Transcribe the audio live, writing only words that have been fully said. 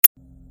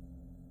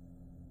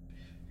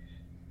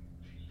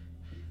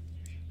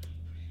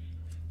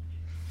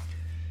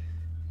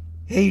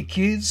Hey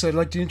kids, I'd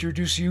like to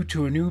introduce you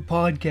to a new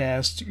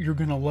podcast you're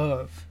gonna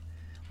love.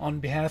 On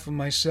behalf of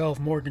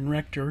myself, Morgan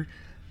Rector,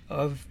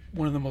 of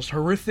one of the most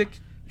horrific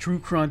true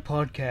crime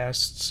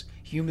podcasts,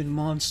 Human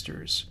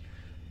Monsters,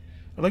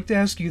 I'd like to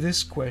ask you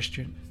this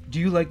question. Do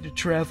you like to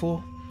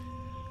travel?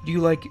 Do you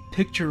like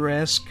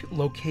picturesque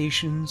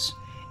locations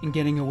and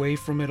getting away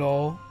from it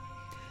all?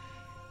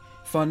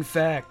 Fun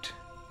fact,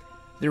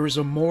 there is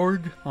a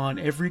morgue on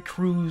every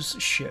cruise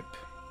ship.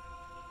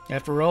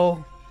 After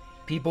all,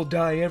 people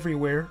die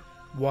everywhere.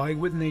 Why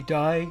wouldn't they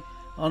die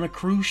on a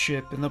cruise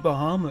ship in the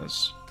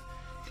Bahamas?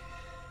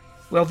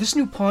 Well, this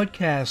new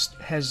podcast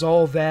has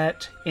all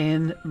that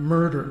and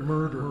murder.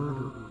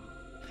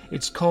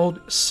 It's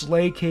called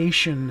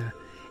Slaycation,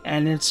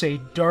 and it's a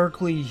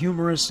darkly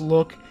humorous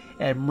look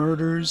at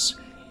murders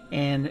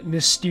and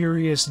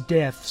mysterious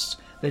deaths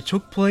that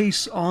took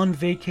place on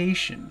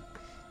vacation.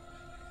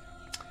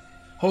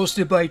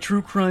 Hosted by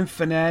true crime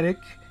fanatic,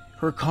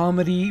 her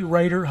comedy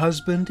writer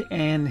husband,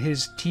 and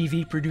his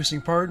TV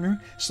producing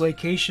partner,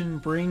 Slaycation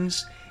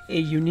brings a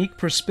unique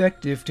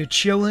perspective to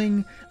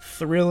chilling,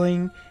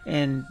 thrilling,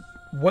 and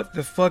what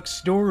the fuck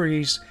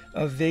stories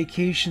of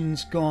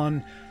vacations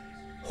gone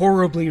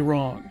horribly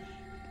wrong.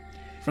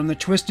 From the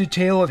twisted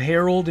tale of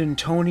Harold and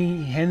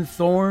Tony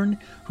Henthorne,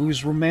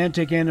 whose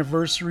romantic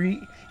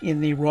anniversary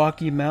in the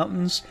Rocky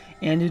Mountains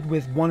ended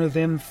with one of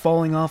them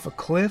falling off a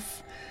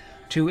cliff,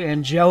 to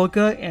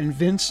Angelica and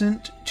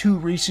Vincent, two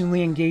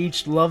recently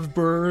engaged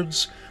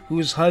lovebirds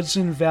whose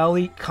Hudson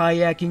Valley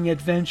kayaking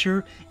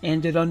adventure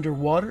ended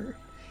underwater.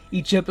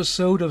 Each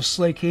episode of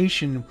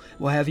Slaycation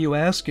will have you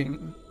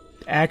asking,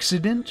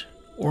 accident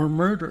or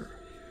murder?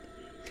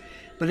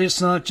 But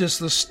it's not just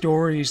the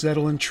stories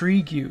that'll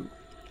intrigue you.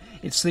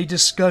 It's the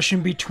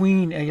discussion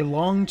between a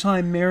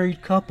longtime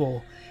married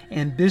couple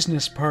and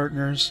business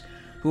partners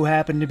who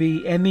happen to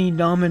be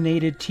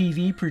Emmy-nominated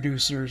TV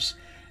producers.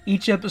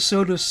 Each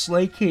episode of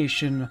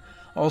Slaycation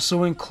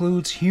also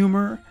includes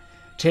humor,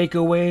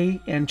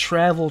 takeaway, and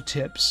travel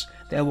tips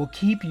that will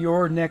keep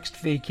your next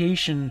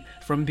vacation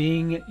from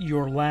being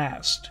your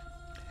last.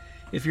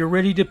 If you're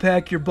ready to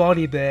pack your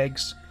body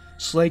bags,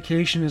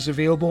 Slaycation is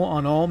available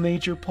on all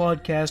major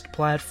podcast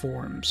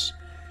platforms.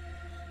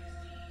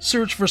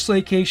 Search for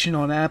Slaycation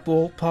on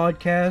Apple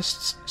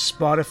Podcasts,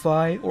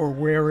 Spotify, or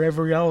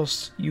wherever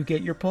else you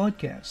get your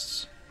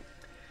podcasts.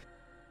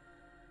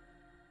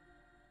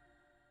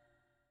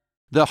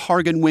 The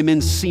Hargan women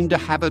seemed to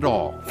have it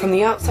all. From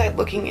the outside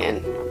looking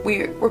in,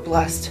 we were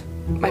blessed.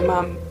 My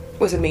mom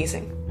was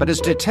amazing. But as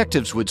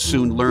detectives would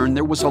soon learn,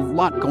 there was a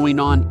lot going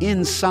on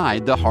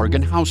inside the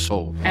Hargan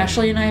household.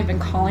 Ashley and I have been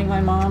calling my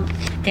mom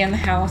and the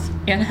house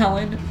and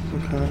Helen.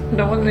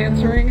 No one's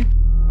answering.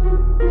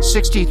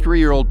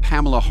 63-year-old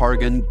Pamela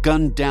Hargan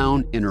gunned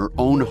down in her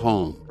own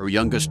home. Her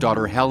youngest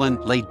daughter,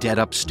 Helen, lay dead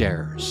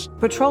upstairs.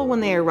 Patrol, when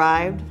they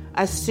arrived,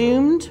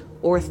 assumed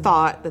or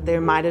thought that there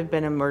might have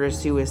been a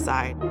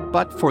murder-suicide.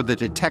 But for the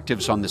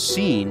detectives on the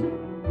scene,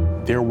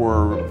 there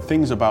were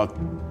things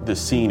about the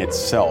scene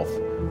itself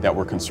that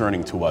were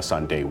concerning to us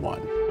on day one.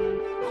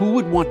 Who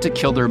would want to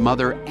kill their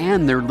mother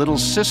and their little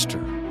sister?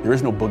 There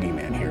is no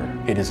boogeyman here.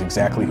 It is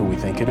exactly who we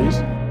think it is.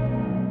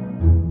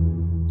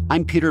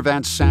 I'm Peter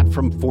Van Sant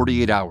from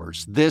 48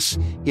 Hours. This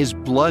is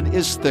Blood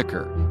is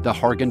Thicker, the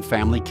Hargan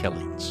family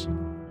killings.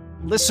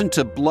 Listen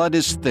to Blood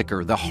is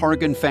Thicker, the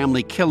Hargan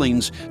family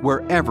killings,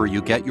 wherever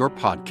you get your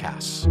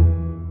podcasts.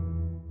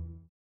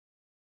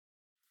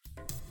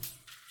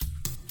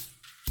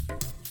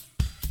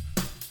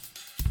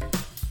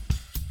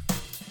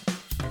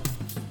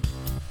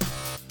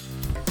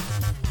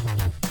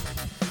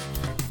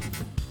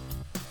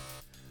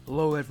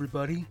 Hello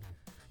everybody.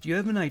 Do you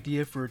have an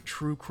idea for a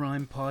true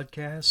crime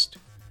podcast?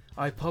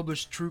 I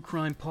publish true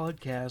crime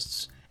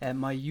podcasts at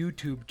my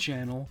YouTube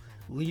channel,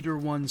 Leader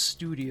One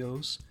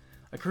Studios.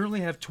 I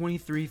currently have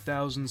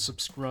 23,000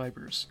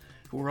 subscribers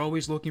who are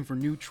always looking for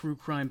new true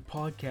crime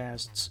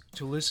podcasts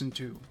to listen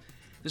to.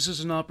 This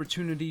is an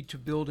opportunity to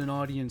build an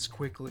audience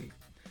quickly.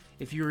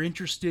 If you're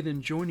interested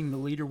in joining the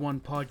Leader One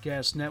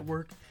Podcast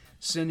Network,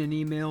 send an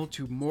email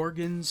to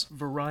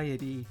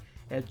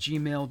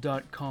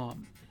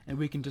morgansvariety@gmail.com and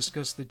we can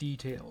discuss the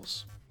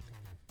details.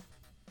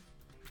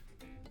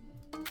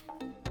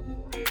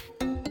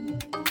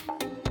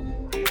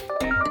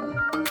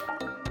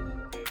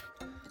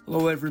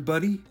 Hello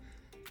everybody.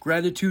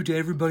 Gratitude to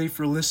everybody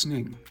for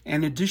listening,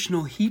 and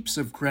additional heaps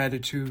of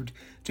gratitude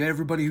to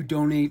everybody who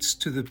donates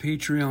to the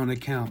Patreon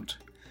account.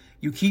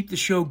 You keep the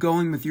show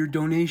going with your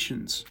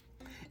donations.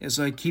 As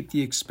I keep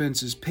the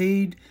expenses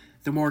paid,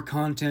 the more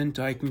content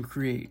I can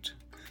create.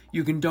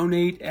 You can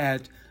donate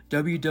at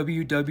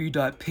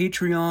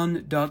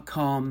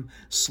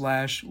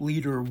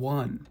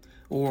www.patreon.com/leader1,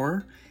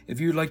 or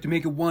if you'd like to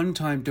make a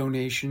one-time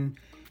donation,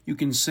 you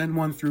can send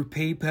one through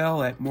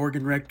PayPal at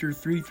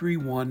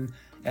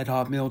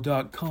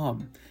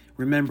morganrector331@hotmail.com.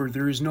 Remember,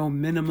 there is no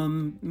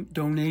minimum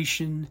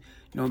donation,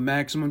 no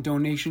maximum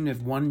donation.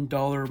 If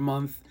 $1 a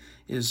month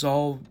is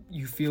all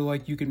you feel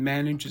like you can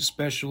manage,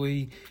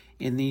 especially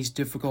in these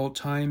difficult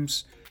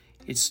times,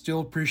 it's still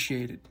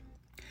appreciated.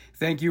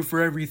 Thank you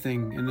for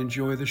everything and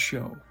enjoy the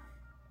show.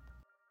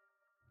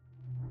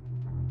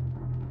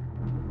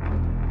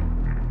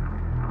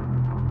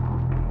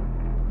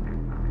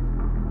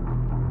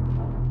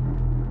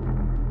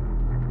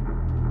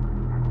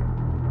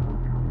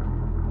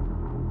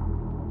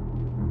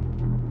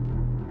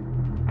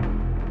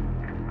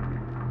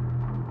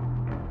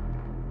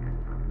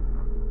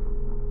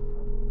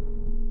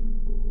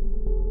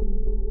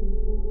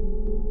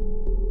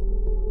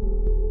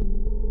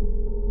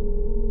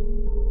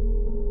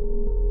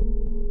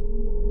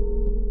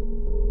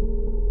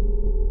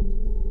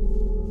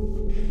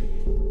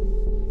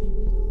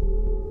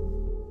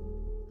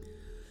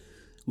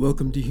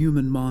 Welcome to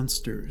Human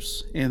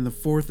Monsters and the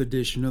 4th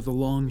edition of The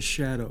Long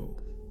Shadow.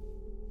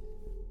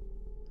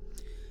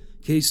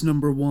 Case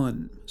number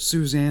 1,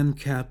 Suzanne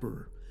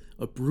Capper,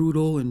 a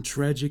brutal and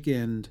tragic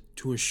end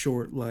to a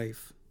short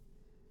life.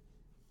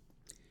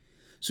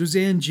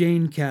 Suzanne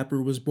Jane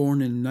Capper was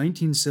born in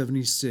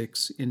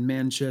 1976 in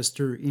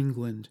Manchester,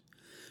 England.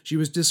 She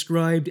was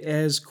described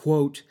as,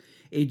 quote,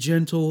 a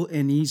gentle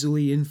and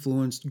easily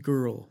influenced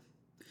girl.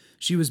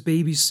 She was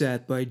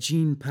babysat by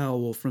Jean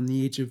Powell from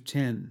the age of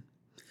 10.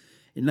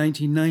 In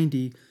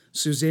 1990,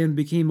 Suzanne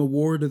became a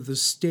ward of the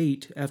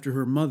state after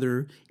her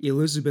mother,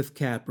 Elizabeth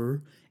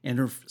Capper, and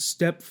her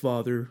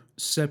stepfather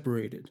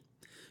separated.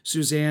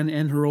 Suzanne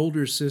and her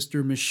older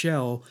sister,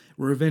 Michelle,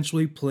 were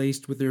eventually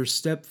placed with their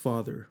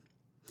stepfather.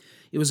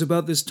 It was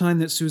about this time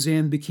that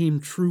Suzanne became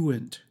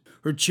truant.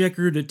 Her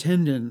checkered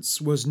attendance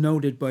was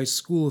noted by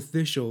school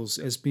officials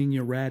as being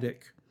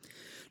erratic.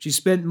 She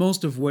spent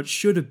most of what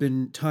should have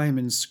been time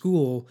in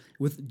school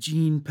with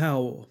Jean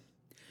Powell.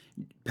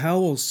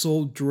 Powell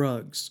sold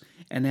drugs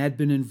and had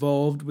been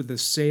involved with the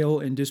sale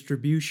and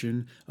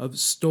distribution of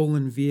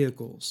stolen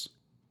vehicles.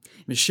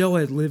 Michelle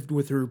had lived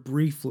with her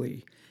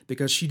briefly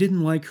because she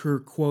didn't like her,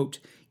 quote,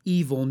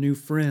 evil new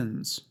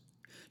friends.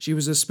 She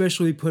was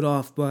especially put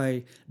off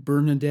by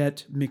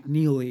Bernadette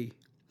McNeely.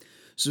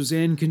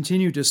 Suzanne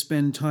continued to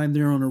spend time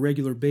there on a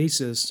regular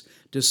basis,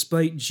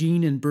 despite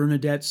Jean and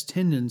Bernadette's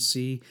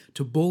tendency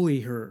to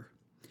bully her.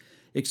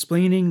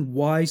 Explaining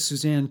why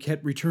Suzanne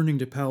kept returning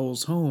to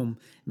Powell's home,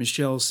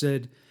 Michelle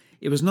said,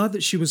 it was not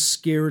that she was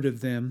scared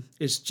of them,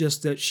 it's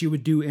just that she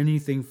would do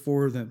anything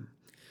for them.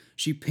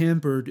 She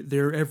pampered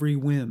their every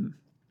whim.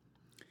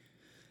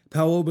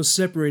 Powell was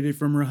separated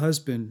from her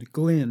husband,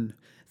 Glenn,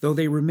 though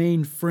they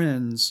remained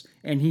friends,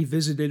 and he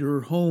visited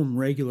her home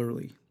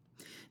regularly.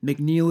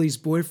 McNeely's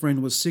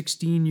boyfriend was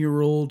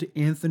 16-year-old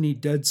Anthony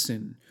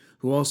Dudson,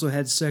 who also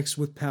had sex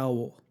with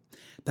Powell.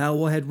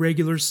 Powell had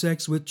regular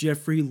sex with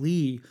Jeffrey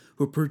Lee,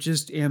 who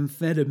purchased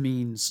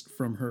amphetamines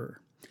from her.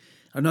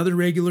 Another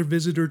regular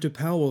visitor to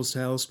Powell's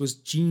house was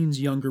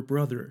Jean's younger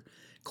brother,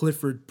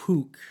 Clifford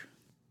Pook.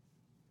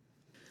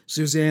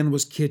 Suzanne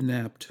was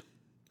kidnapped.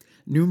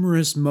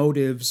 Numerous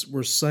motives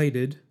were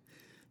cited.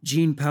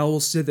 Jean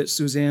Powell said that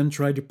Suzanne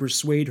tried to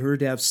persuade her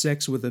to have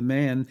sex with a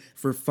man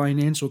for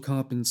financial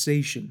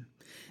compensation.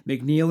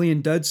 McNeely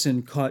and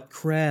Dudson caught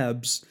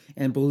crabs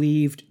and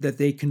believed that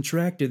they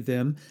contracted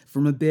them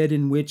from a bed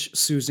in which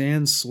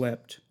Suzanne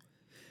slept.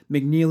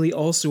 McNeely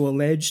also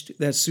alleged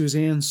that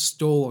Suzanne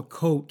stole a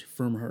coat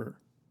from her.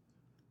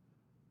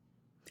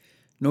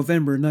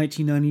 November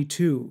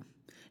 1992.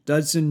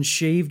 Dudson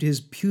shaved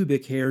his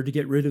pubic hair to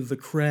get rid of the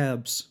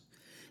crabs.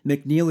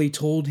 McNeely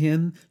told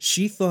him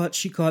she thought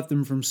she caught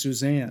them from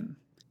Suzanne.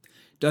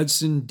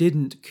 Dudson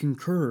didn't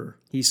concur.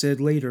 He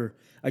said later,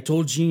 I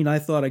told Jean I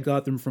thought I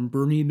got them from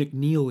Bernie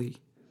McNeely.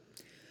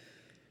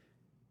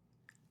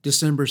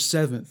 December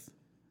 7th.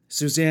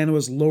 Suzanne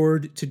was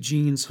lured to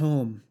Jean's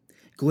home.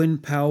 Glenn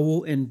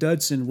Powell and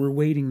Dudson were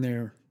waiting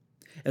there.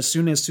 As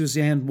soon as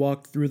Suzanne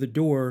walked through the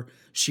door,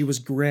 she was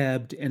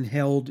grabbed and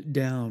held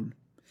down.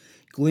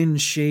 Glenn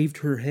shaved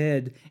her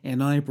head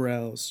and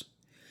eyebrows.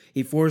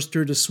 He forced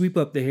her to sweep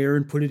up the hair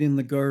and put it in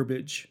the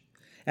garbage.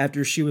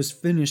 After she was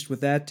finished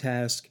with that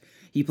task,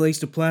 he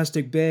placed a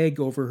plastic bag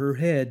over her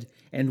head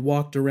and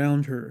walked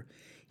around her,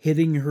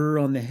 hitting her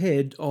on the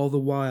head all the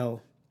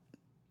while.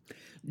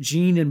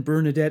 Jean and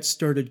Bernadette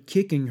started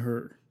kicking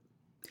her.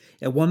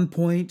 At one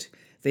point,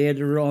 they had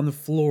her on the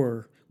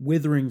floor,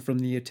 withering from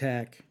the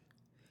attack.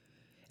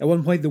 At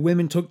one point, the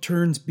women took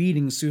turns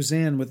beating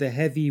Suzanne with a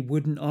heavy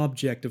wooden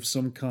object of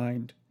some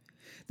kind.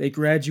 They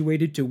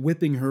graduated to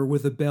whipping her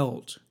with a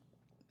belt.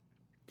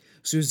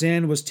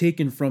 Suzanne was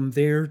taken from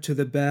there to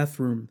the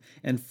bathroom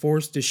and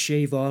forced to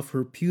shave off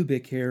her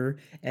pubic hair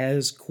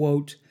as,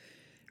 quote,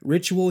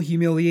 ritual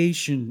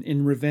humiliation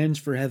in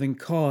revenge for having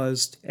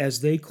caused,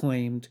 as they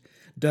claimed,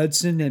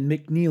 Dudson and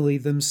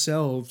McNeely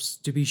themselves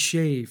to be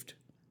shaved.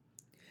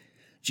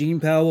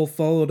 Jean Powell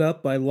followed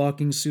up by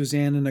locking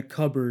Suzanne in a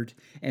cupboard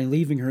and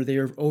leaving her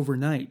there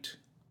overnight.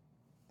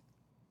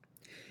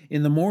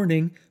 In the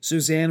morning,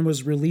 Suzanne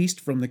was released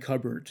from the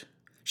cupboard.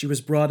 She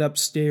was brought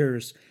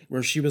upstairs,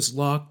 where she was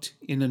locked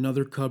in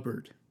another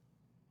cupboard.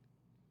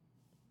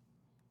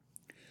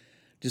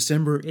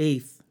 December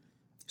 8th.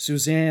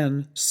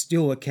 Suzanne,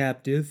 still a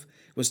captive,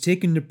 was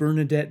taken to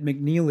Bernadette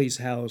McNeely's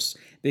house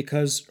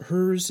because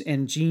hers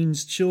and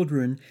Jean's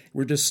children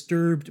were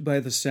disturbed by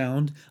the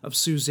sound of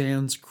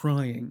Suzanne's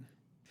crying.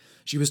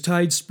 She was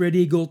tied spread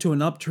eagle to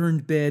an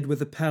upturned bed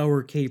with a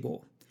power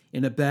cable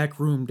in a back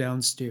room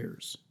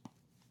downstairs.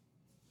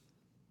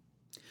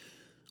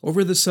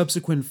 Over the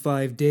subsequent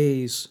 5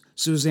 days,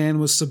 Suzanne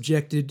was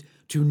subjected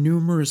to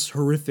numerous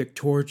horrific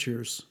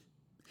tortures.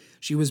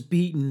 She was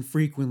beaten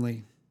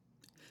frequently.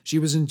 She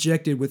was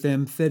injected with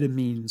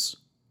amphetamines.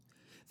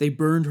 They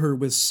burned her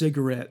with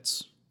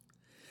cigarettes.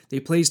 They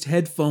placed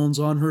headphones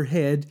on her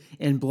head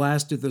and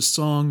blasted the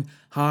song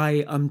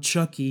Hi, I'm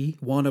Chucky,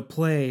 Wanna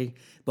Play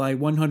by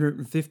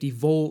 150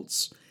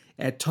 volts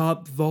at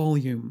top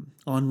volume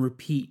on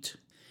repeat.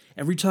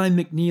 Every time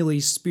McNeely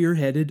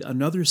spearheaded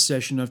another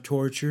session of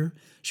torture,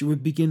 she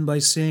would begin by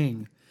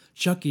saying,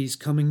 Chucky's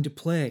coming to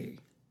play.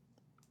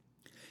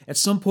 At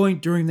some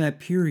point during that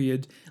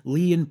period,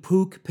 Lee and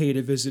Pook paid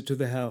a visit to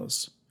the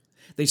house.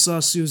 They saw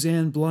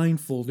Suzanne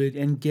blindfolded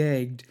and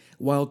gagged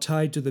while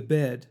tied to the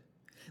bed.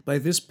 By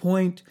this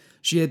point,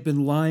 she had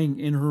been lying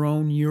in her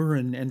own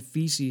urine and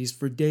feces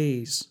for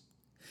days.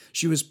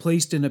 She was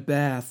placed in a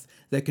bath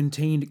that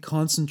contained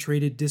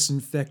concentrated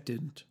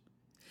disinfectant.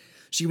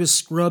 She was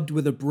scrubbed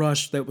with a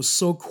brush that was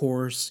so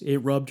coarse it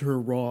rubbed her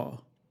raw.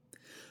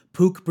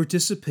 Pook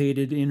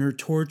participated in her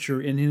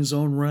torture in his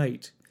own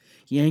right,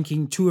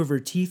 yanking 2 of her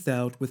teeth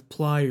out with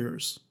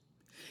pliers.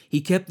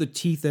 He kept the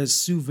teeth as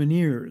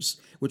souvenirs,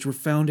 which were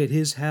found at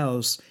his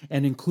house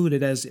and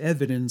included as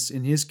evidence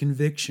in his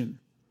conviction.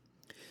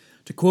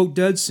 To quote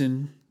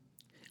Dudson,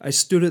 I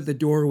stood at the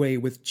doorway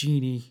with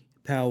Jeannie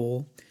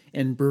Powell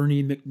and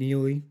Bernie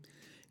McNeely.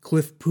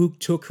 Cliff Pook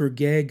took her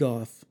gag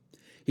off.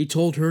 He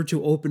told her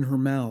to open her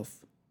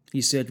mouth.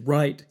 He said,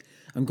 Right,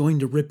 I'm going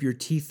to rip your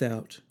teeth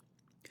out.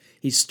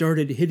 He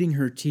started hitting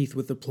her teeth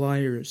with the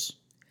pliers.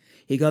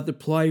 He got the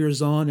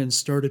pliers on and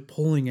started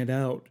pulling it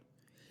out,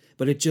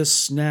 but it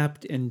just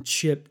snapped and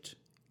chipped.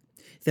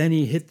 Then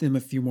he hit them a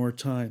few more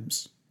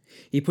times.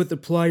 He put the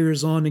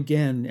pliers on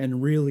again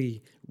and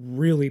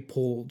really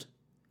pulled.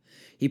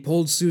 He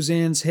pulled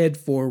Suzanne's head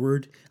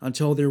forward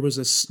until there was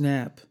a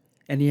snap,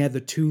 and he had the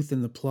tooth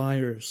in the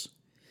pliers.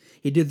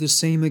 He did the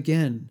same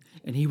again,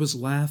 and he was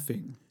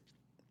laughing.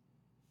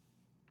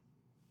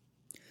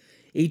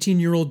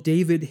 18-year-old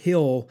David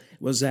Hill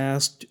was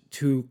asked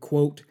to,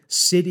 quote,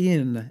 sit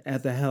in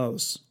at the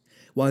house.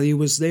 While he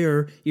was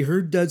there, he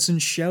heard Dudson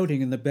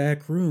shouting in the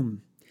back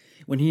room.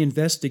 When he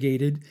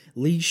investigated,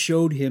 Lee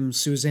showed him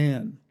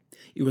Suzanne.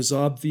 It was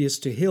obvious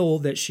to Hill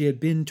that she had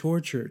been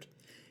tortured,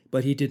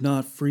 but he did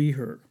not free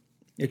her.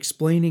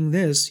 Explaining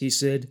this, he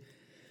said,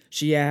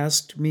 She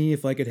asked me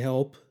if I could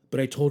help, but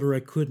I told her I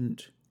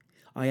couldn't.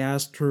 I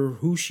asked her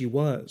who she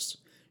was.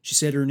 She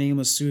said her name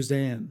was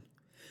Suzanne.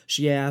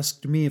 She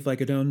asked me if I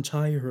could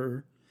untie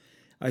her.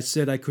 I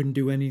said I couldn't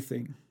do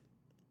anything.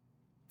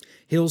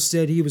 Hill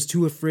said he was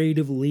too afraid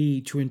of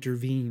Lee to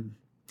intervene.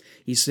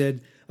 He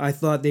said, I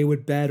thought they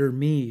would batter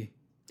me.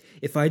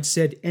 If I'd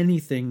said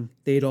anything,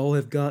 they'd all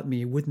have got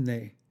me, wouldn't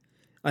they?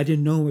 I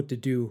didn't know what to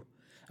do.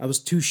 I was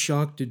too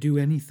shocked to do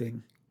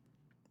anything.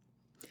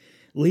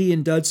 Lee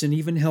and Dudson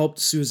even helped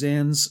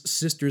Suzanne's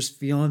sister's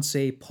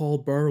fiancé, Paul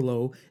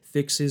Barlow,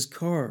 fix his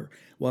car,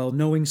 while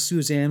knowing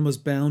Suzanne was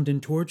bound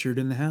and tortured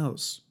in the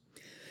house.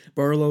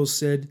 Barlow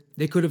said,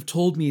 They could have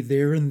told me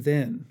there and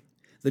then.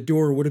 The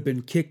door would have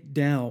been kicked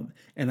down,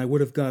 and I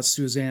would have got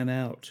Suzanne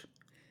out.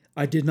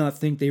 I did not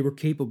think they were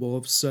capable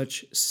of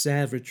such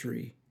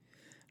savagery.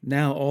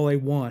 Now all I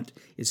want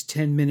is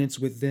 10 minutes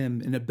with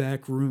them in a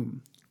back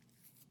room.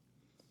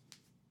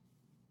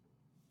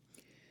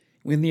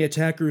 When the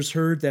attackers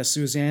heard that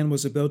Suzanne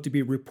was about to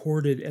be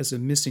reported as a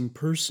missing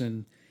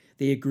person,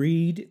 they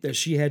agreed that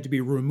she had to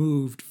be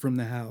removed from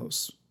the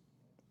house.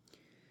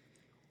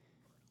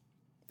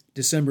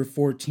 December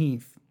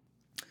 14th.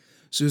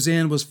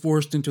 Suzanne was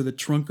forced into the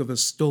trunk of a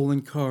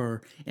stolen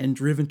car and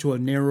driven to a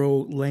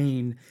narrow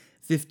lane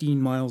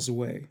 15 miles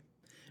away.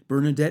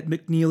 Bernadette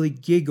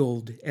McNeely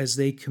giggled as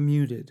they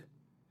commuted.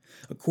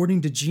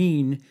 According to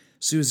Jean,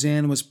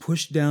 Suzanne was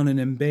pushed down an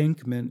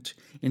embankment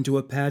into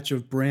a patch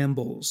of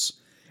brambles,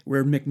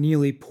 where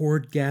McNeely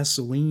poured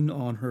gasoline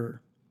on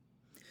her.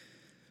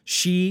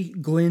 She,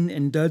 Glynn,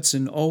 and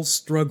Dudson all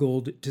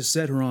struggled to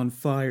set her on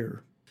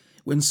fire.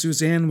 When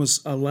Suzanne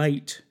was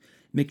alight,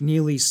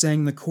 McNeely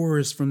sang the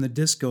chorus from the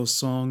disco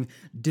song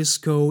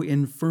Disco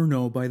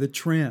Inferno by the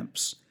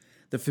Tramps,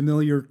 the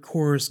familiar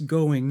chorus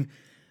going,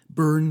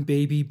 Burn,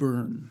 baby,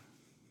 burn.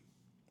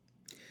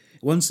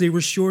 Once they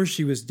were sure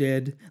she was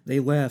dead, they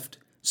left,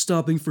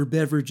 stopping for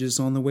beverages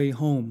on the way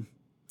home.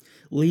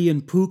 Lee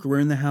and Pook were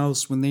in the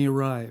house when they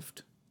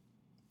arrived.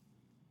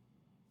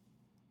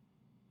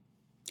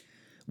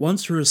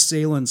 Once her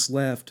assailants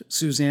left,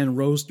 Suzanne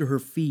rose to her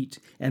feet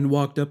and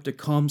walked up to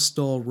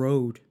Comstall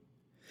Road.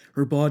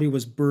 Her body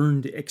was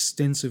burned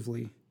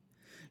extensively.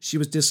 She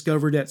was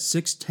discovered at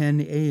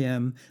 6:10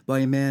 a.m. by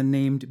a man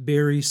named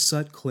Barry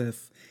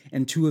Sutcliffe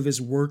and 2 of his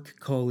work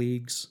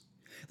colleagues.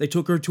 They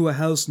took her to a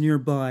house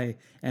nearby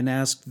and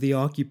asked the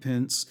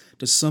occupants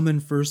to summon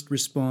first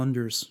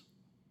responders.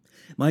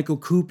 Michael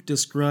Koop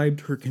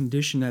described her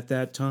condition at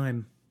that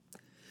time.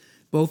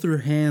 Both her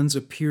hands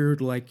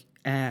appeared like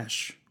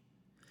ash.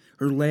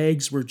 Her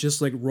legs were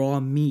just like raw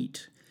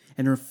meat,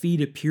 and her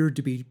feet appeared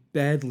to be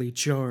badly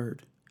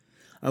charred.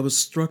 I was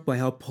struck by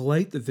how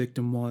polite the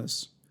victim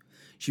was.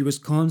 She was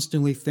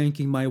constantly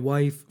thanking my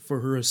wife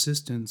for her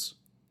assistance.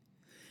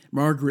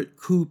 Margaret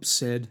Koop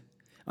said,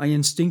 I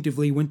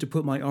instinctively went to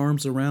put my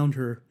arms around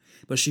her,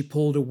 but she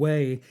pulled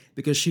away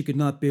because she could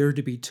not bear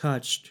to be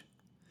touched.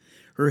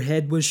 Her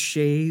head was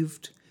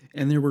shaved,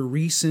 and there were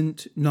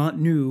recent, not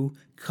new,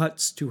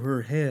 cuts to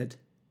her head.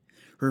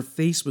 Her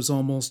face was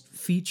almost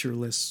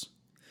featureless.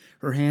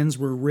 Her hands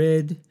were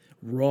red,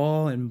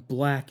 raw, and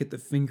black at the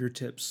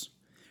fingertips.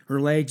 Her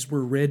legs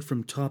were red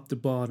from top to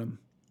bottom.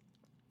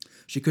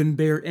 She couldn't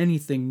bear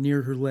anything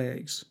near her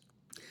legs.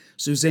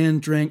 Suzanne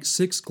drank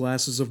 6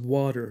 glasses of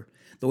water,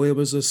 though it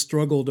was a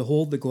struggle to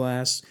hold the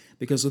glass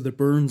because of the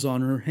burns on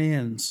her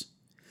hands.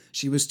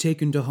 She was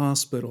taken to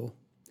hospital.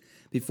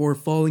 Before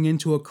falling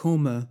into a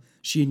coma,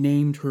 she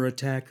named her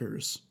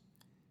attackers.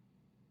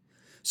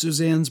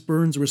 Suzanne's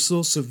burns were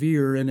so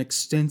severe and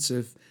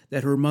extensive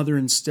that her mother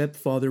and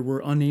stepfather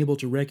were unable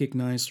to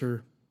recognize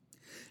her.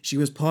 She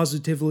was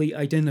positively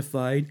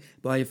identified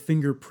by a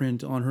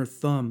fingerprint on her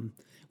thumb,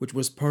 which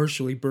was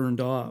partially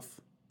burned off.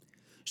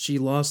 She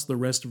lost the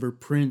rest of her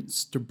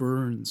prints to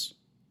burns.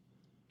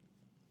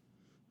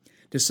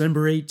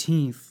 December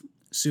 18th,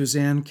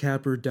 Suzanne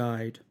Capper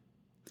died.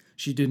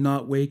 She did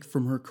not wake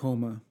from her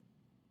coma.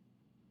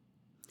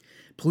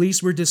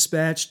 Police were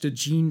dispatched to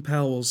Jean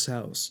Powell's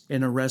house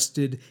and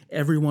arrested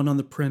everyone on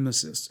the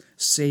premises,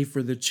 save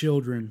for the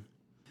children.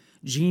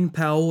 Jean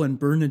Powell and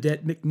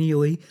Bernadette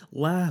McNeely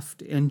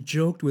laughed and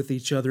joked with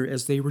each other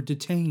as they were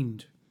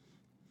detained.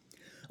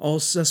 All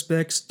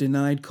suspects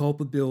denied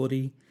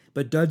culpability,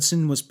 but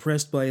Dudson was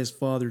pressed by his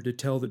father to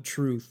tell the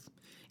truth,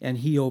 and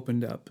he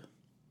opened up.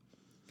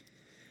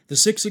 The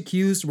 6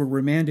 accused were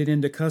remanded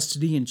into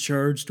custody and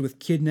charged with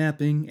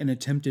kidnapping and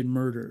attempted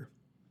murder.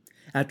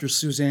 After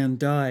Suzanne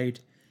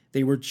died,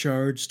 they were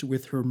charged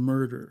with her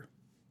murder.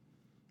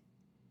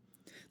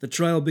 The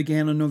trial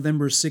began on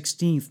November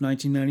 16,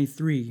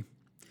 1993.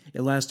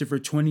 It lasted for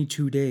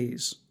 22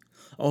 days.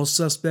 All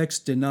suspects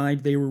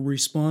denied they were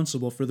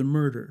responsible for the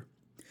murder.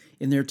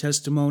 In their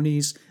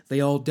testimonies,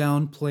 they all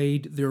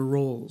downplayed their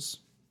roles.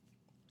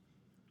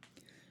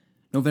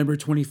 November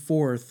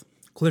 24th,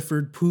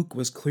 Clifford Pook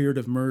was cleared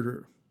of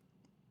murder.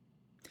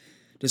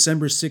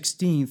 December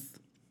 16th,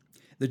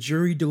 the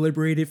jury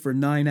deliberated for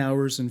 9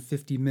 hours and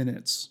 50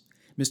 minutes.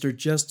 Mr.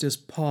 Justice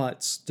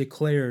Potts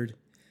declared,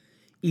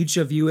 "Each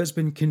of you has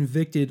been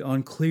convicted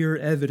on clear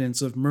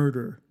evidence of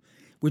murder,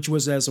 which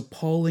was as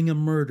appalling a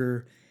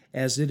murder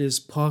as it is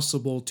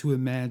possible to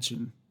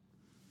imagine."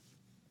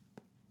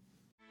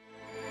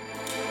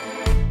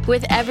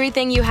 With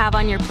everything you have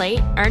on your plate,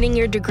 earning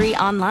your degree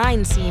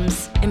online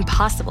seems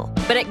impossible.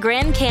 But at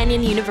Grand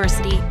Canyon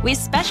University, we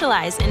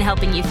specialize in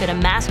helping you fit a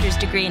master's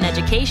degree in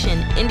education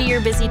into your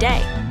busy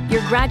day.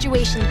 Your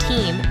graduation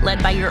team,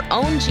 led by your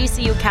own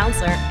GCU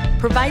counselor,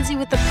 provides you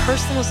with the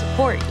personal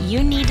support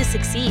you need to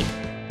succeed.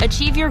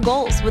 Achieve your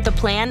goals with a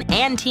plan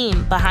and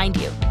team behind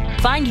you.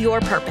 Find your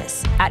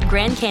purpose at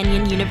Grand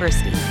Canyon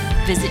University.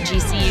 Visit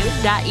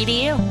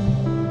gcu.edu.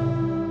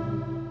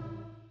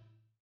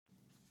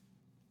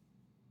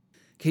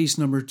 Case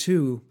number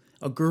 2,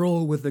 a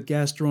girl with a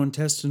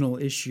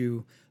gastrointestinal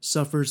issue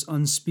suffers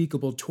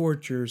unspeakable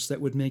tortures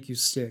that would make you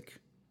sick.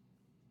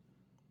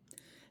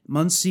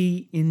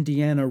 Muncie,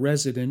 Indiana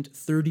resident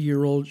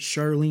 30-year-old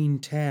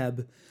Charlene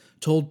Tabb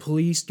told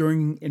police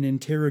during an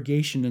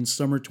interrogation in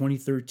summer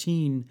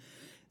 2013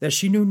 that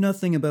she knew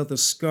nothing about the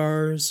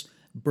scars,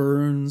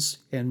 burns,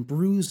 and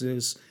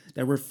bruises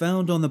that were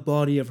found on the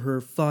body of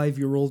her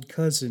 5-year-old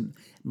cousin,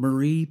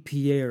 Marie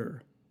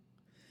Pierre.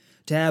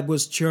 Tabb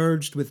was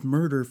charged with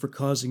murder for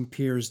causing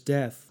Pierre's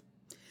death.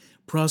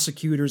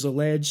 Prosecutors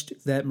alleged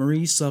that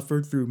Marie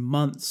suffered through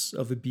months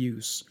of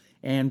abuse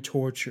and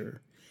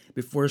torture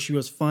before she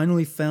was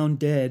finally found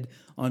dead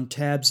on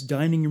Tabb's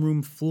dining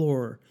room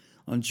floor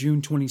on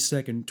June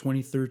 22,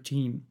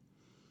 2013.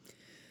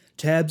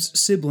 Tabb's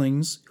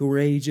siblings, who were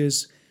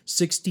ages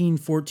 16,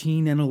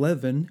 14, and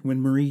 11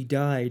 when Marie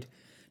died,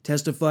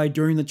 testified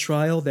during the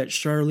trial that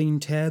Charlene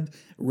Tabb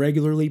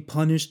regularly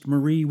punished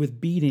Marie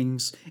with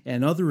beatings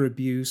and other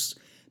abuse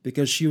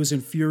because she was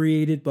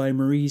infuriated by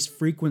Marie's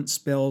frequent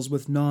spells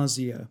with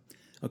nausea,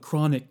 a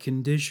chronic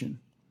condition.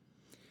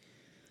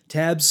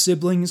 Tabb's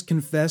siblings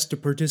confessed to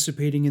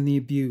participating in the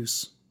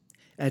abuse.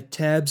 At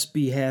Tabb's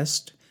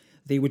behest,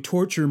 they would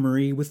torture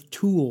Marie with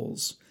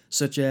tools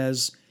such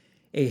as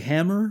a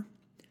hammer,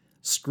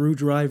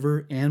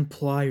 screwdriver, and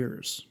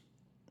pliers.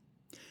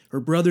 Her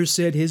brother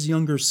said his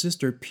younger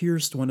sister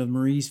pierced one of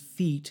Marie's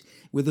feet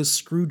with a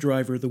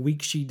screwdriver the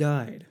week she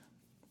died.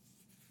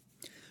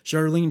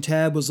 Charlene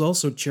Tabb was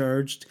also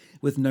charged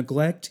with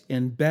neglect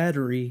and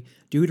battery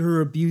due to her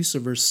abuse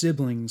of her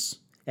siblings.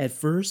 At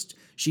first,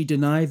 she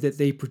denied that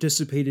they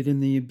participated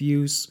in the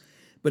abuse,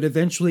 but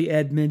eventually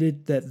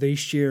admitted that they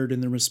shared in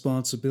the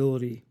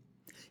responsibility.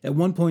 At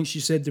one point, she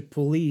said to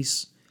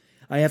police,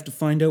 I have to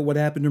find out what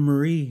happened to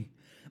Marie.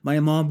 My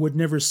mom would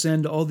never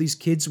send all these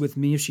kids with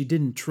me if she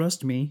didn't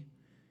trust me.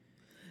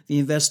 The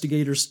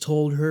investigators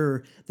told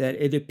her that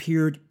it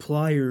appeared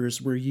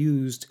pliers were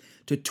used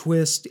to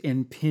twist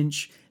and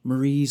pinch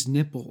Marie's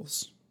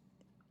nipples.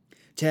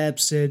 Tab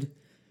said,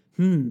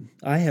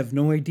 I have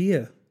no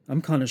idea.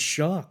 I'm kind of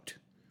shocked.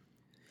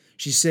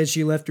 She said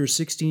she left her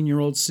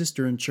 16-year-old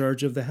sister in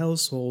charge of the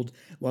household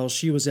while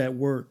she was at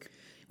work.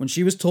 When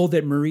she was told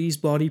that Marie's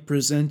body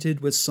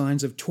presented with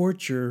signs of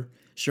torture,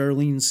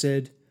 Charlene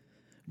said,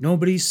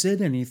 "Nobody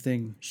said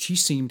anything. She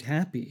seemed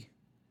happy."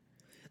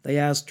 They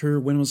asked her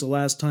when was the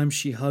last time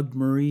she hugged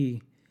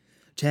Marie.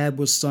 Tab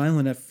was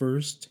silent at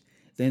first,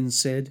 then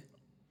said,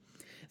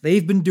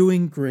 "They've been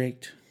doing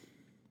great."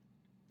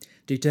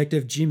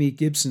 Detective Jimmy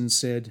Gibson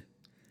said,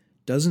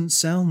 "Doesn't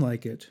sound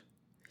like it.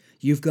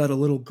 You've got a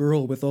little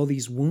girl with all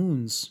these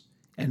wounds,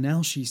 and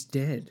now she's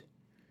dead."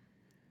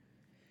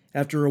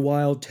 After a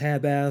while,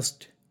 Tab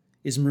asked,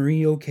 "Is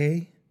Marie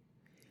okay?"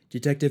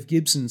 Detective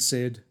Gibson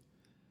said,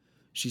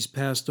 "She's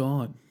passed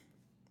on."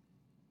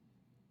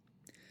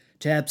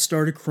 Tab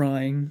started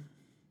crying.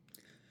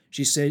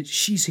 She said,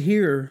 "She's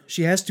here.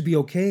 She has to be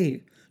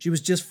okay. She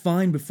was just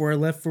fine before I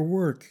left for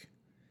work."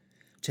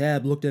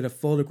 Tab looked at a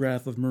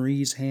photograph of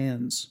Marie's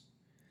hands.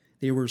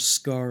 They were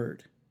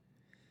scarred.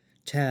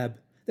 Tab,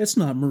 "That's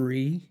not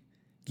Marie."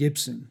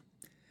 Gibson,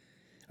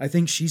 "I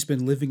think she's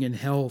been living in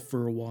hell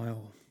for a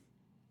while."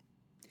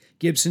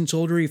 Gibson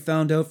told her he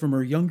found out from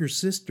her younger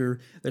sister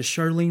that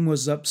Charlene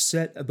was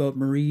upset about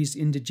Marie's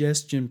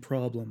indigestion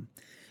problem,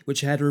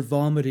 which had her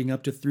vomiting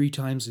up to 3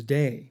 times a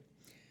day.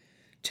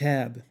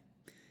 Tab,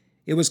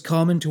 "It was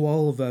common to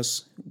all of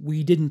us.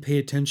 We didn't pay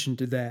attention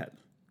to that."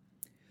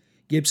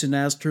 Gibson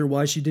asked her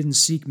why she didn't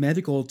seek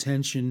medical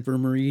attention for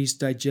Marie's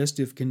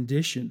digestive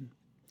condition.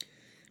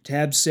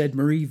 Tab said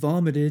Marie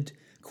vomited,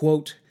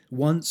 quote,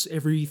 "once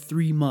every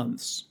 3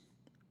 months."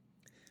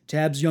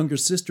 Tab's younger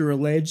sister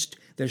alleged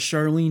that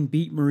Charlene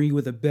beat Marie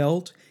with a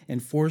belt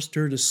and forced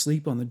her to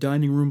sleep on the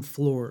dining room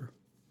floor.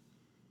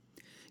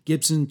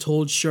 Gibson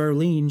told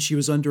Charlene she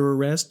was under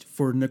arrest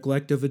for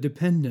neglect of a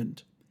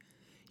dependent.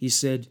 He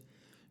said,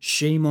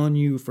 "Shame on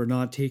you for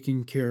not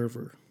taking care of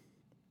her."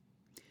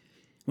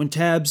 When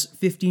Tab's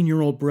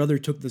 15-year-old brother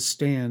took the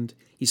stand,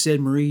 he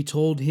said Marie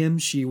told him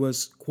she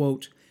was,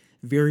 quote,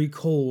 "very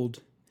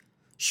cold,"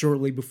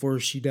 shortly before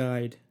she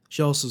died.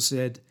 She also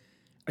said,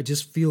 "I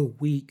just feel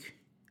weak."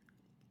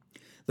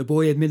 The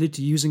boy admitted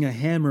to using a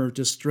hammer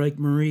to strike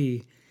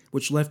Marie,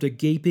 which left a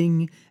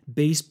gaping,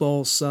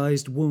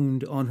 baseball-sized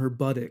wound on her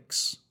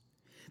buttocks.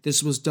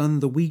 This was done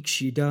the week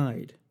she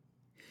died.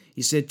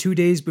 He said 2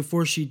 days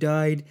before she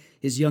died,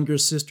 his younger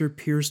sister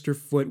pierced her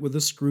foot with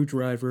a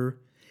screwdriver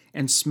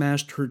and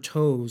smashed her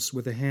toes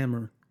with a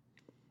hammer.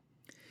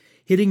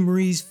 Hitting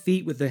Marie's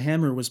feet with the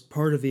hammer was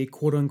part of a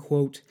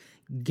quote-unquote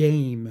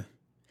game.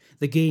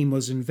 The game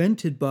was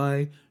invented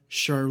by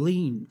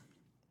Charlene.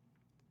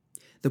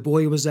 The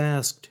boy was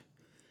asked,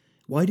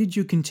 "Why did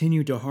you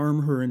continue to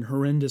harm her in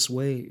horrendous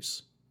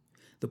ways?"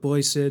 The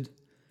boy said,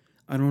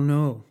 "I don't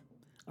know.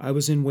 I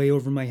was in way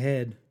over my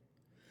head.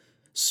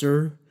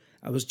 Sir,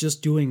 I was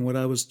just doing what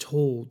I was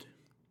told."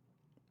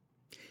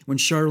 When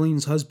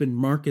Charlene's husband,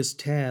 Marcus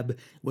Tab,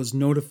 was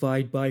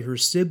notified by her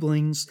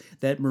siblings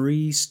that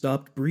Marie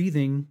stopped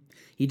breathing,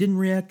 he didn't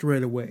react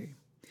right away.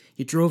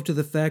 He drove to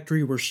the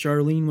factory where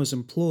Charlene was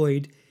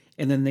employed,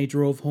 and then they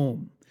drove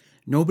home.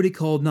 Nobody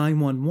called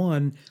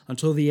 911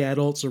 until the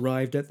adults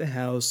arrived at the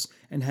house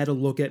and had a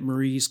look at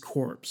Marie's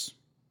corpse.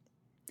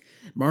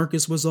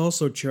 Marcus was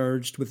also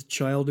charged with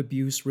child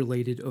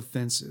abuse-related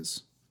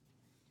offenses.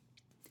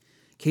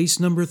 Case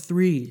number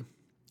 3.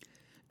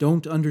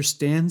 Don't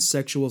understand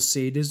sexual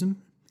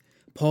sadism?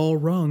 Paul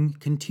Rung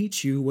can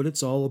teach you what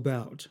it's all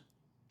about.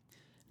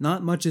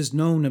 Not much is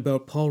known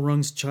about Paul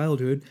Rung's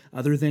childhood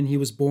other than he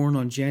was born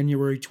on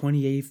January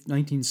 28,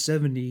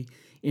 1970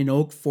 in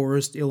Oak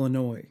Forest,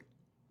 Illinois.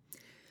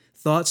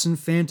 Thoughts and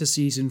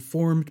fantasies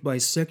informed by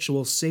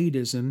sexual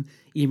sadism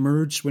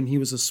emerged when he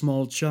was a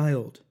small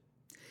child.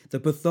 The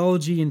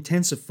pathology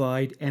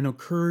intensified and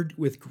occurred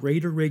with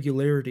greater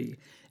regularity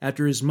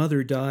after his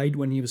mother died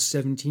when he was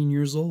 17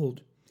 years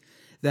old.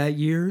 That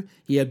year,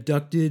 he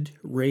abducted,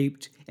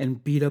 raped,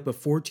 and beat up a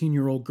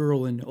 14-year-old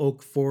girl in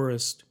Oak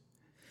Forest.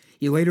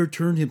 He later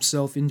turned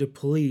himself into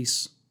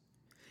police.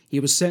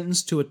 He was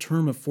sentenced to a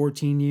term of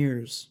 14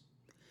 years.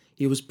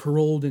 He was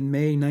paroled in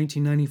May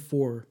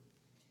 1994.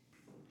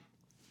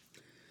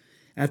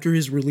 After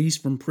his release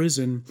from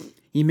prison,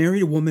 he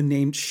married a woman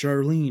named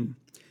Charlene.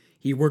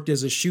 He worked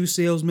as a shoe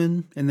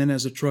salesman and then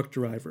as a truck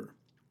driver.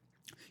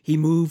 He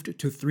moved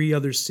to 3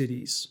 other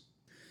cities.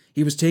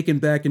 He was taken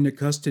back into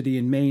custody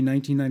in May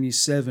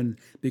 1997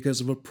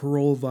 because of a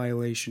parole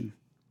violation.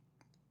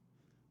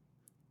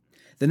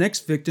 The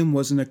next victim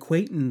was an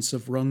acquaintance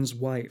of Rung's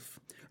wife.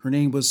 Her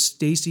name was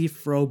Stacy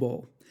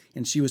Froebel,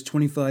 and she was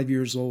 25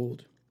 years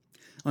old.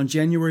 On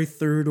January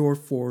 3rd or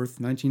 4th,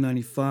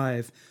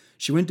 1995,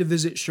 she went to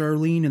visit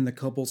Charlene in the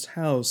couple's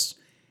house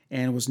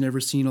and was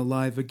never seen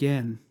alive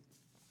again.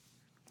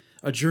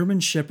 A German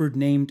shepherd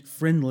named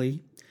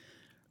Friendly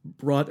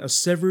brought a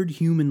severed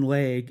human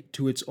leg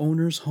to its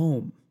owner's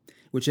home,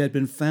 which had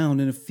been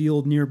found in a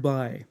field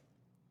nearby.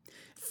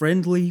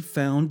 Friendly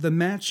found the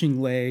matching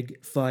leg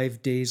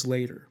 5 days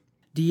later.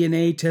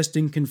 DNA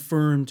testing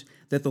confirmed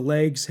that the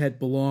legs had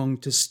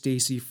belonged to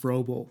Stacy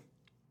Frobel.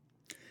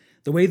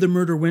 The way the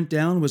murder went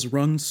down was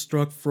Rung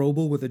struck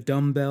Frobel with a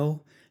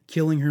dumbbell,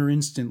 killing her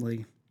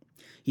instantly.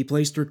 He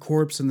placed her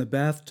corpse in the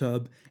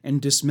bathtub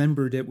and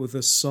dismembered it with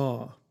a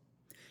saw.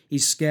 He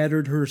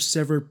scattered her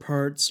severed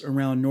parts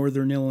around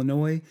northern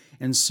Illinois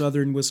and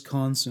southern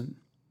Wisconsin.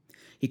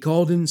 He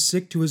called in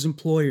sick to his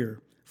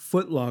employer,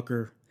 Foot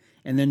Locker,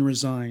 and then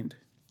resigned.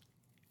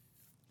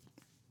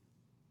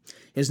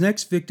 His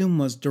next victim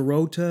was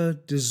Dorota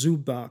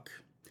Dzubak.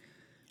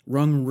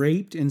 Rung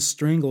raped and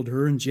strangled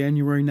her in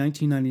January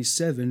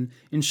 1997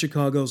 in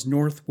Chicago's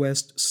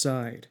Northwest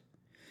Side.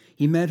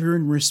 He met her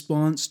in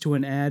response to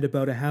an ad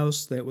about a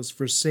house that was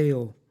for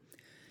sale.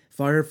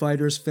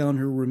 Firefighters found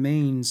her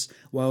remains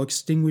while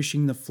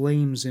extinguishing the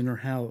flames in her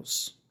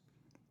house.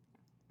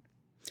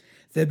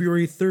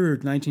 February 3,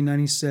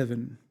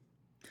 1997.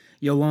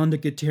 Yolanda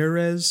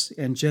Gutierrez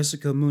and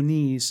Jessica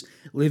Muniz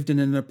lived in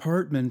an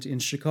apartment in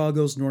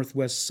Chicago's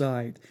Northwest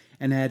Side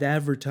and had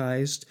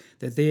advertised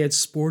that they had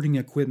sporting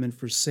equipment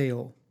for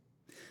sale.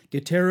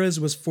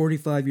 Gutierrez was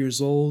 45 years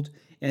old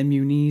and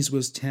Muniz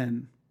was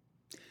 10.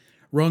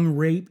 Rung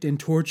raped and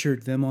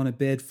tortured them on a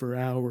bed for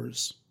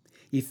hours.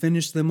 He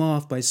finished them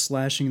off by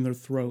slashing their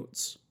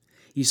throats.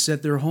 He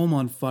set their home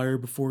on fire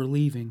before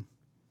leaving.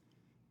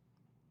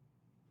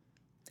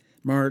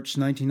 March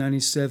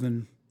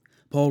 1997.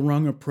 Paul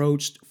Rung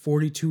approached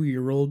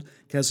 42-year-old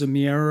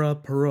Kazimiera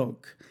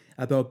Perok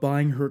about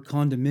buying her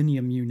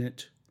condominium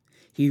unit.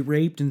 He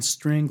raped and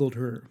strangled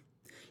her.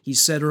 He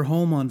set her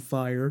home on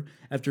fire,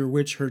 after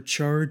which her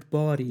charred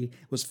body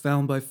was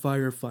found by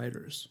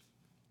firefighters.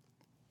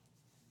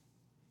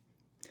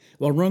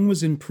 While Rung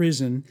was in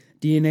prison,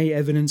 DNA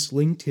evidence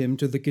linked him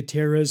to the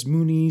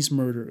Gutierrez-Muniz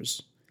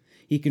murders.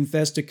 He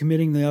confessed to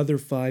committing the other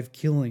 5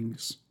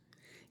 killings.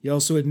 He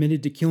also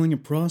admitted to killing a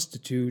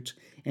prostitute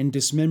and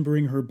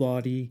dismembering her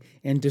body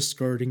and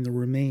discarding the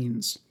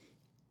remains.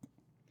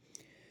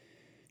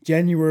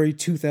 January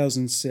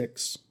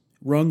 2006.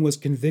 Rung was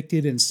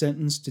convicted and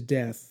sentenced to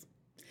death.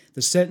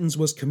 The sentence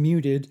was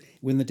commuted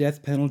when the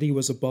death penalty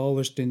was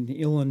abolished in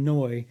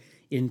Illinois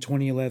in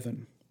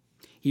 2011.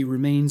 He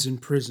remains in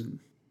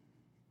prison.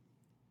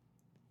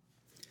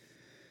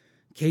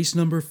 Case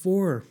number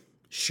 4.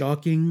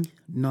 Shocking,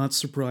 not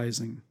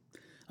surprising.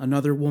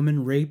 Another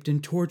woman raped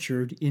and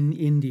tortured in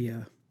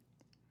India.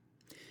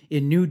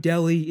 In New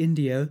Delhi,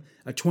 India,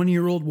 a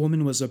 20-year-old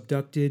woman was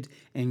abducted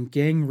and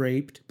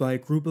gang-raped by a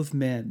group of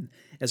men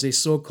as a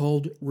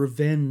so-called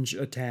revenge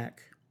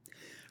attack.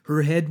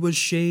 Her head was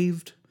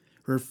shaved,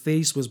 her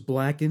face was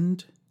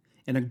blackened,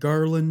 and a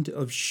garland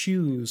of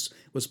shoes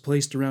was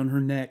placed around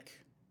her neck.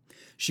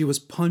 She was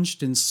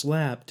punched and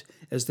slapped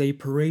as they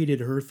paraded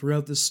her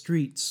throughout the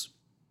streets.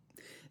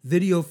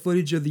 Video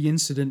footage of the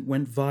incident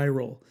went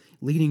viral,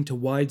 leading to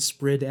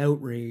widespread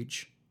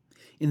outrage.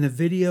 In the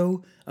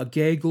video, a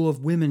gaggle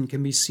of women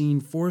can be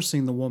seen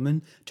forcing the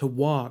woman to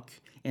walk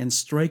and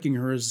striking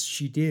her as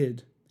she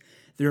did.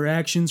 Their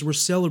actions were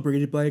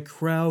celebrated by a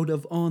crowd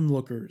of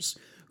onlookers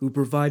who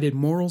provided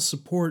moral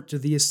support to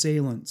the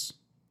assailants.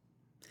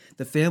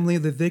 The family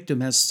of the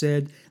victim has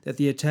said that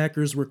the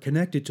attackers were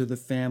connected to the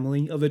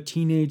family of a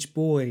teenage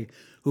boy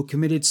who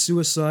committed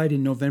suicide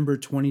in November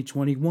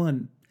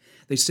 2021.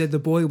 They said the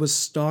boy was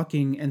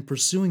stalking and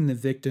pursuing the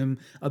victim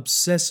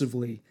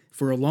obsessively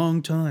for a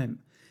long time,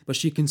 but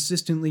she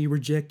consistently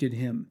rejected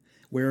him,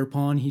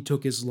 whereupon he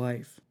took his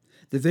life.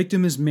 The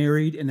victim is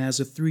married and has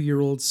a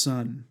 3-year-old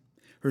son.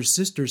 Her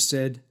sister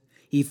said,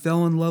 "He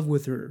fell in love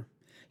with her.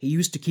 He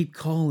used to keep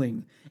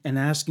calling and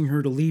asking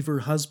her to leave her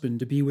husband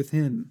to be with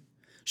him.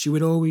 She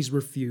would always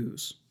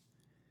refuse."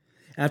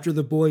 After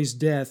the boy's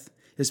death,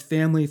 his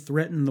family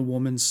threatened the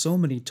woman so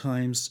many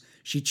times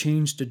she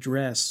changed a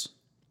dress.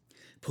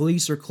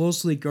 Police are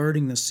closely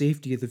guarding the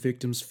safety of the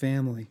victim's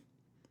family.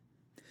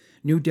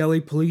 New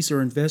Delhi police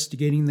are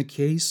investigating the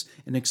case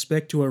and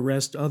expect to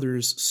arrest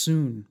others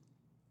soon.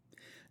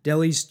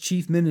 Delhi's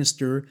Chief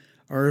Minister,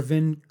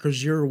 Arvind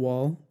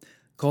Kejriwal,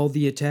 called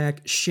the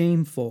attack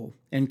shameful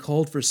and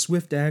called for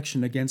swift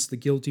action against the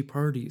guilty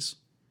parties.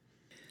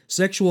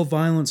 Sexual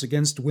violence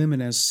against women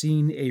has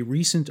seen a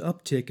recent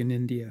uptick in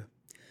India.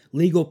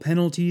 Legal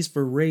penalties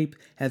for rape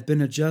have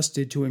been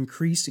adjusted to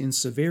increase in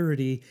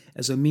severity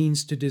as a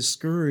means to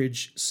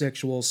discourage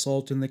sexual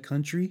assault in the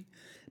country,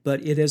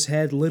 but it has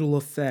had little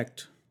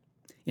effect.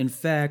 In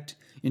fact,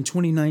 in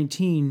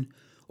 2019,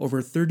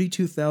 over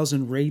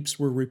 32,000 rapes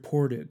were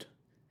reported.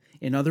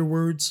 In other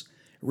words,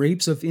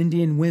 rapes of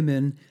Indian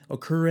women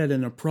occur at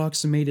an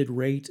approximated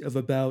rate of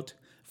about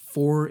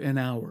 4 an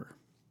hour.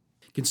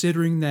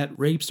 Considering that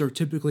rapes are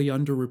typically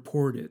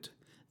underreported,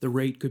 the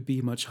rate could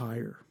be much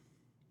higher.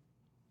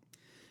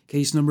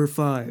 Case number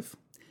 5.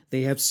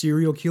 They have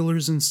serial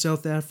killers in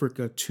South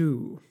Africa,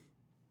 too.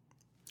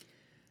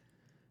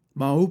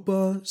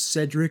 Maupa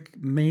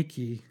Cedric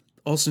Mackey,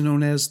 also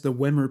known as the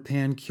Wemmer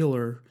Pan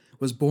Killer,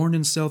 was born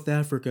in South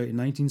Africa in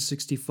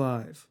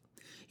 1965.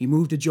 He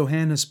moved to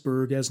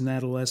Johannesburg as an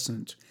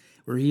adolescent,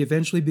 where he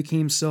eventually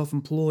became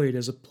self-employed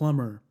as a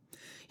plumber.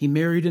 He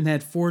married and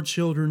had 4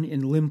 children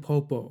in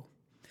Limpopo.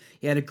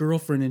 He had a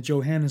girlfriend in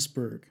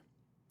Johannesburg.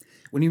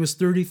 When he was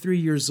 33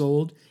 years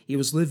old, he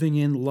was living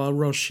in La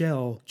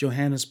Rochelle,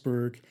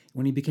 Johannesburg,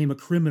 when he became a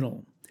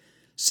criminal,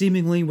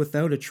 seemingly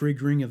without a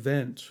triggering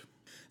event.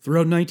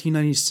 Throughout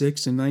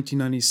 1996 and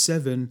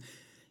 1997,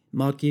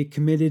 Makie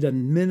committed a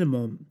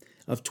minimum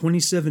of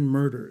 27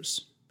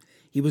 murders.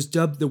 He was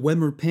dubbed the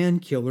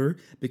Wemmerpan Killer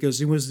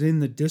because it was in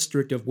the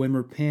district of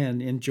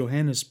Wemmerpan in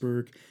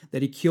Johannesburg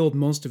that he killed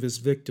most of his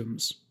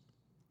victims.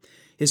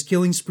 His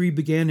killing spree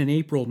began in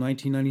April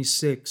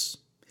 1996.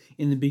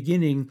 In the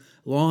beginning,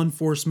 law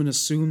enforcement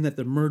assumed that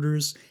the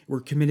murders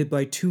were committed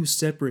by 2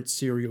 separate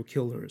serial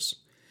killers.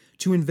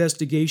 2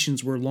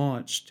 investigations were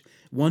launched,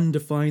 one to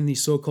find the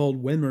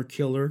so-called Wemmer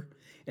killer,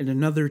 and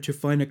another to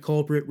find a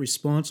culprit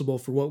responsible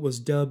for what was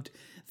dubbed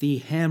the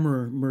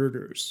Hammer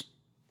murders.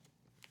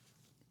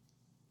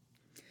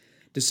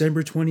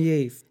 December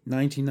 28,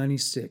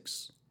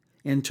 1996.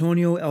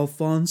 Antonio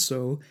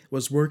Alfonso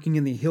was working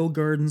in the Hill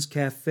Gardens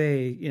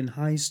Cafe in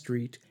High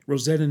Street,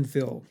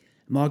 Rosettenville.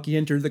 Makie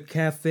entered the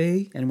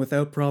cafe and,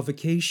 without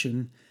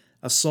provocation,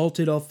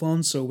 assaulted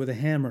Alfonso with a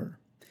hammer.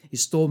 He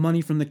stole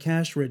money from the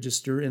cash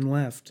register and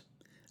left.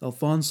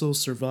 Alfonso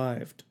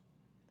survived.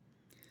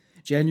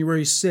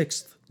 January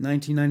 6,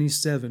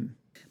 1997.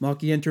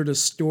 Makie entered a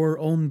store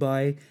owned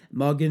by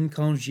Magen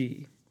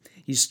Kanji.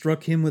 He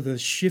struck him with a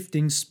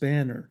shifting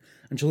spanner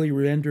until he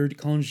rendered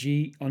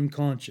Kanji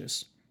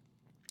unconscious.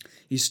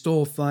 He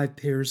stole 5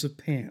 pairs of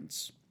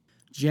pants.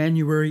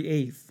 January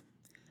 8th.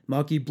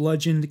 Makie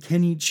bludgeoned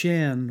Kenny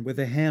Chan with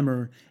a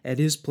hammer at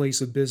his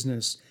place of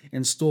business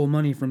and stole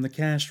money from the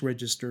cash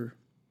register.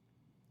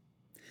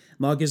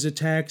 Makie's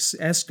attacks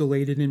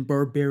escalated in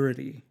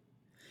barbarity.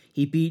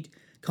 He beat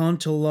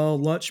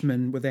Kantalal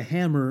Lutchman with a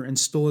hammer and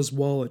stole his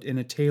wallet in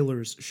a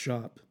tailor's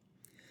shop.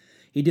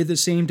 He did the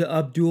same to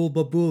Abdul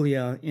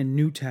Babulia in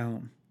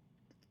Newtown.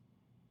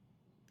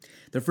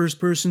 The first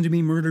person to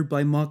be murdered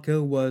by Makie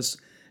was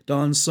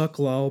Don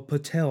Suklal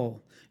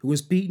Patel, who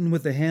was beaten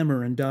with a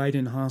hammer and died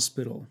in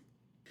hospital.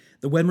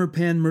 The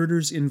Wemmerpan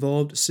murders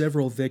involved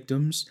several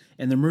victims,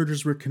 and the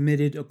murders were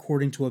committed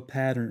according to a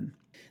pattern.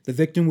 The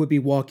victim would be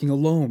walking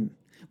alone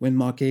when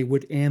Makie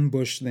would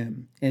ambush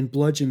them and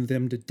bludgeon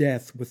them to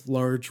death with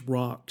large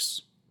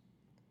rocks.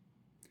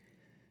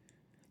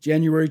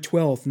 January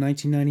 12,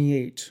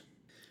 1998.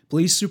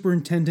 Police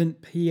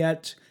Superintendent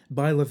Piet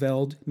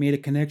Bijleveld made a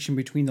connection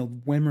between the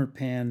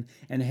Wemmerpan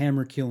and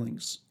Hammer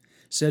killings.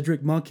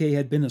 Cedric Makie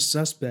had been a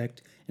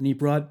suspect, and he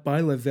brought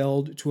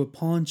Bijleveld to a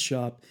pawn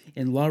shop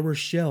in La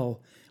Rochelle,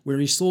 where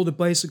he sold a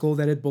bicycle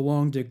that had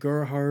belonged to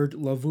Gerhard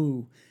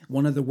Lavue,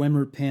 one of the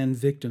Wemmerpan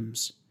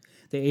victims.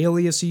 The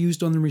alias he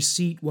used on the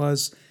receipt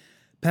was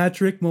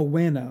Patrick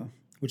Mowena,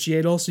 which he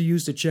had also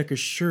used to check a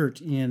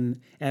shirt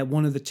in at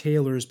one of the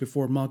tailors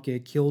before Makie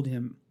killed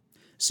him.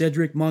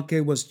 Cedric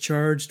Makie was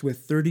charged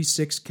with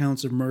 36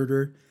 counts of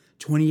murder,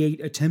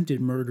 28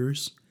 attempted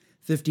murders,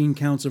 15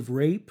 counts of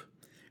rape,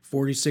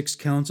 46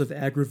 counts of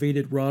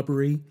aggravated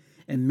robbery,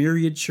 and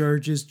myriad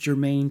charges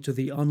germane to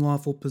the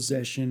unlawful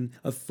possession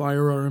of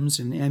firearms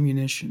and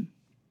ammunition.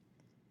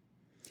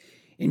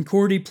 In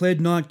court, he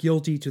pled not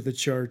guilty to the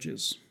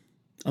charges.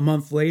 A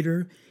month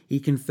later, he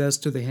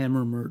confessed to the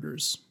Hammer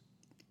murders.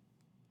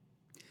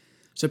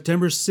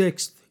 September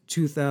 6,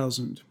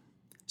 2000.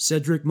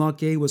 Cedric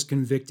Makie was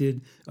convicted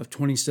of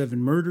 27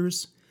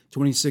 murders,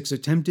 26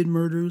 attempted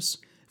murders,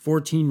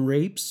 14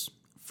 rapes,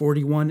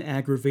 41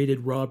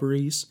 aggravated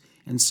robberies,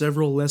 and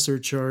several lesser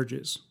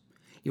charges.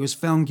 He was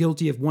found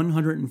guilty of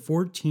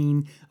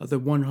 114 of the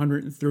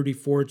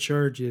 134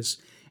 charges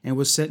and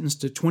was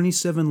sentenced to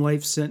 27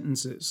 life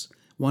sentences,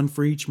 1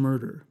 for each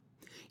murder.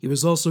 He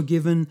was also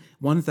given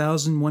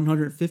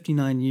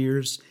 1,159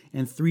 years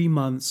and 3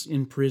 months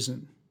in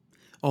prison.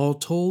 All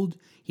told,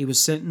 he was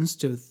sentenced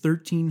to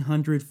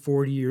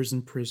 1,340 years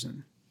in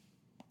prison.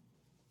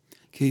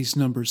 Case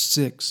number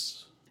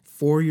 6.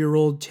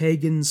 4-year-old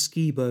Tegan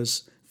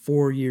Skiba's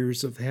 4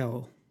 years of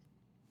hell.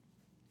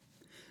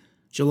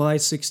 July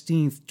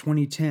 16,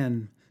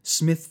 2010,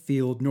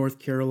 Smithfield, North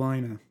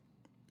Carolina.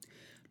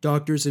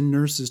 Doctors and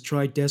nurses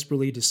tried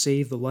desperately to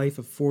save the life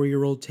of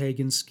 4-year-old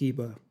Tegan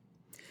Skiba.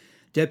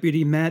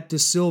 Deputy Matt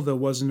DeSilva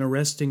was an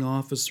arresting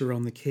officer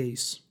on the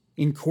case.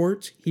 In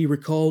court, he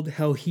recalled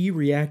how he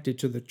reacted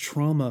to the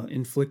trauma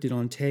inflicted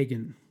on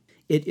Tegan.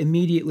 It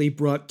immediately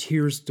brought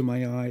tears to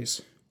my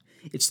eyes.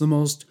 It's the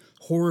most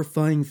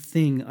horrifying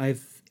thing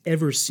I've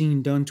ever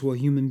seen done to a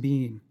human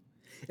being,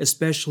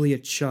 especially a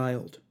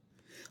child.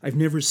 I've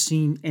never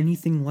seen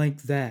anything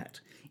like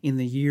that in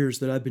the years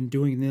that I've been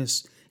doing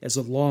this as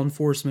a law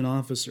enforcement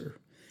officer,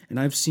 and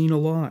I've seen a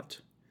lot,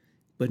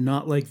 but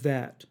not like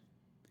that.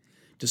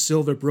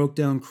 DeSilva broke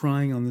down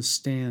crying on the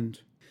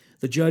stand.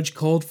 The judge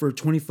called for a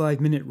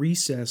 25-minute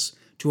recess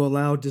to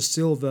allow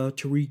DeSilva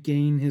to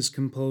regain his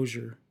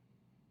composure.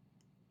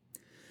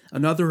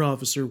 Another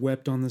officer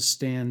wept on the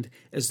stand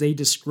as they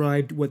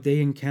described what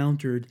they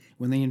encountered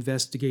when they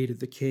investigated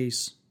the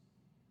case.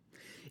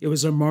 It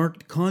was a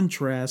marked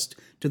contrast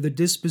to the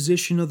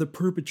disposition of the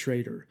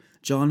perpetrator,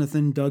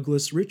 Jonathan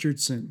Douglas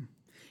Richardson.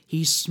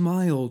 He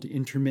smiled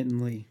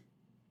intermittently.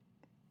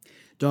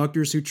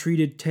 Doctors who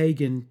treated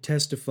Tegan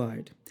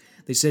testified.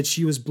 They said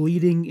she was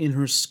bleeding in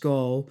her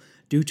skull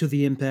due to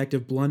the impact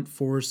of blunt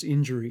force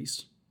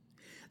injuries.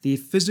 The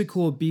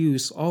physical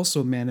abuse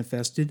also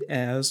manifested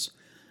as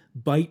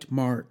bite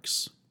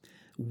marks,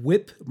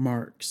 whip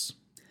marks,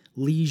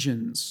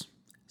 lesions,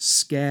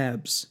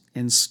 scabs,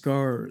 and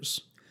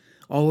scars,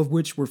 all of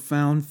which were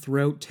found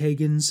throughout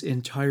Tegan's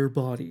entire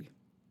body.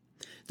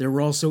 There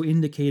were also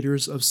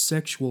indicators of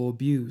sexual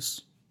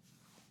abuse.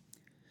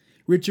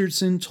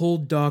 Richardson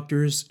told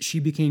doctors she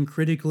became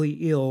critically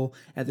ill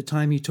at the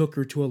time he took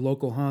her to a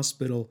local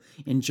hospital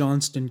in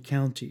Johnston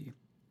County.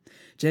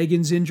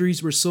 Tegan's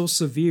injuries were so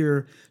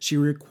severe she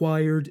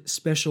required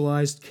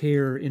specialized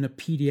care in a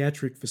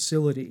pediatric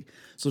facility,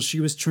 so she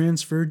was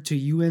transferred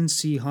to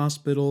UNC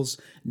Hospital's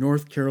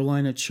North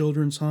Carolina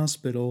Children's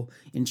Hospital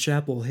in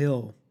Chapel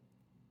Hill.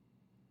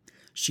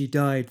 She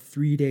died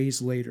 3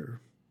 days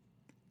later.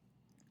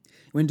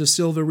 When Da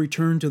Silva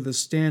returned to the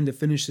stand to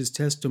finish his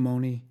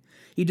testimony,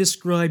 he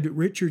described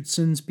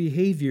Richardson's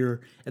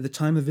behavior at the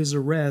time of his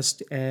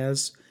arrest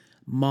as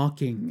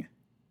mocking.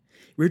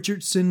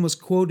 Richardson was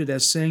quoted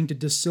as saying to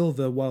Da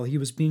Silva while he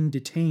was being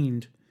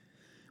detained,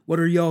 "What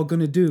are y'all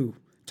gonna do?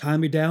 Tie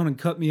me down and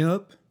cut me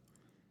up?"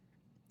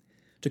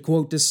 To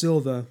quote Da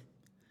Silva,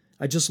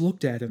 "I just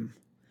looked at him.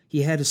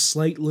 He had a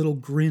slight little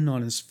grin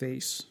on his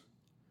face."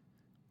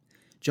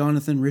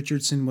 Jonathan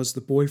Richardson was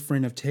the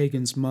boyfriend of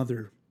Tegan's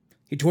mother.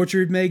 He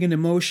tortured Megan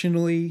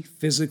emotionally,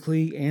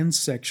 physically, and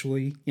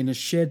sexually in a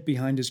shed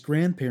behind his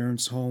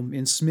grandparents' home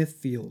in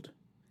Smithfield.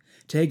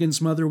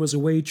 Tegan's mother was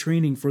away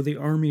training for the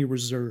Army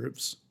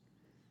Reserves.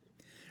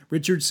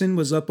 Richardson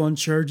was up on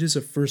charges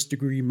of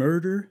first-degree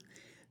murder,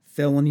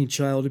 felony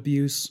child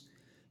abuse,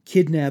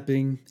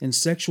 kidnapping, and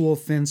sexual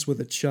offense with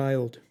a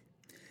child.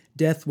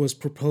 Death was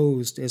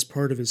proposed as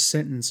part of his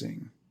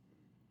sentencing.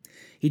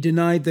 He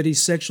denied that he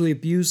sexually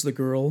abused the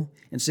girl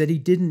and said he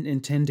didn't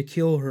intend to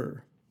kill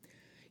her.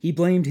 He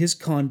blamed his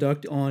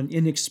conduct on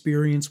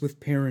inexperience with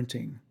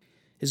parenting.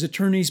 His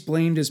attorneys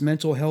blamed his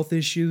mental health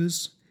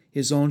issues,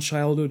 his own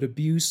childhood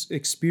abuse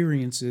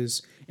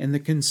experiences, and the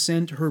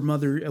consent her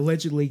mother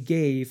allegedly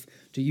gave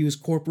to use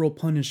corporal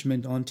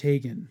punishment on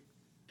Tegan.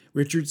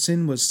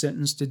 Richardson was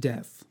sentenced to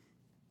death.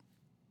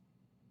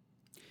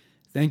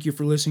 Thank you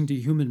for listening to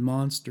Human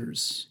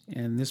Monsters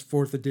and this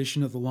 4th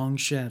edition of The Long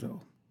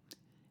Shadow.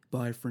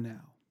 Bye for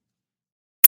now.